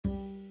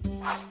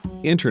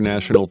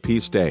International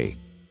Peace Day.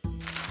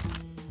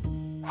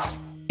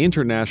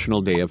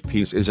 International Day of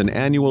Peace is an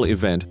annual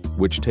event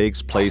which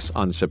takes place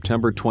on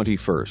September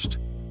 21st.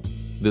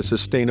 The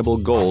sustainable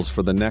goals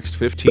for the next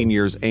 15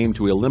 years aim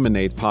to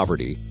eliminate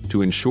poverty,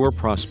 to ensure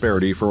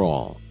prosperity for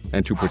all,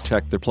 and to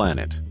protect the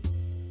planet.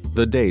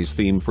 The day's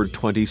theme for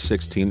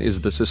 2016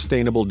 is the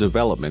Sustainable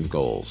Development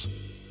Goals.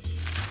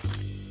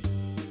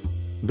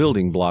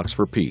 Building blocks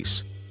for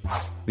peace.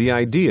 The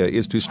idea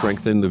is to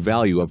strengthen the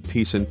value of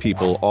peace in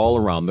people all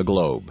around the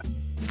globe.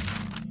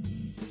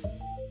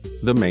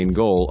 The main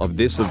goal of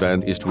this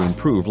event is to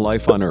improve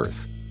life on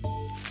Earth.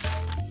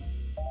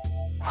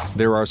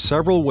 There are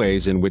several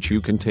ways in which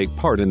you can take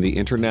part in the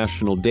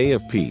International Day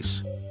of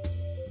Peace.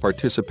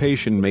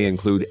 Participation may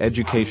include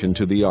education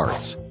to the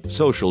arts,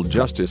 social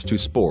justice to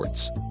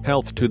sports,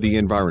 health to the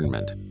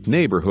environment,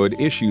 neighborhood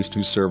issues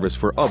to service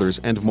for others,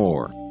 and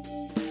more.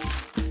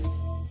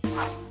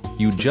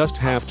 You just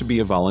have to be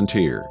a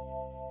volunteer.